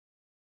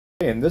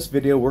In this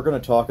video we're going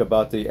to talk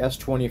about the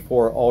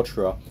S24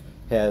 Ultra.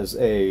 Has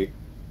a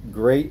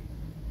great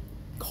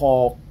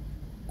call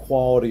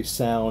quality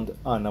sound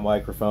on the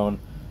microphone,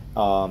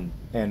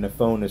 and the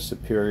phone is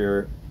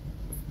superior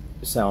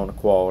sound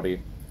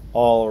quality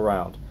all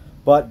around.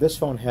 But this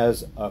phone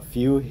has a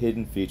few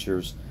hidden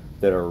features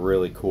that are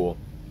really cool.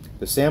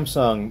 The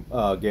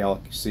Samsung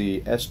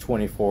Galaxy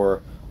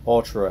S24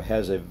 Ultra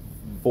has a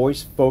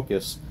voice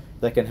focus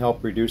that can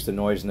help reduce the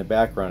noise in the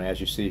background, as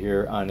you see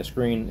here on the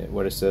screen,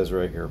 what it says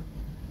right here.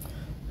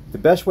 The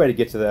best way to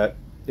get to that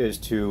is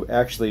to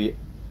actually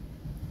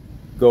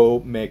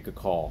go make a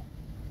call.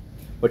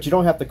 But you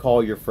don't have to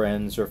call your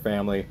friends or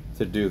family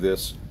to do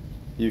this.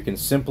 You can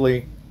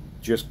simply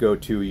just go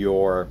to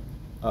your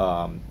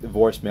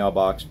voicemail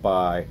box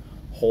by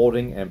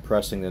holding and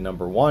pressing the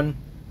number 1,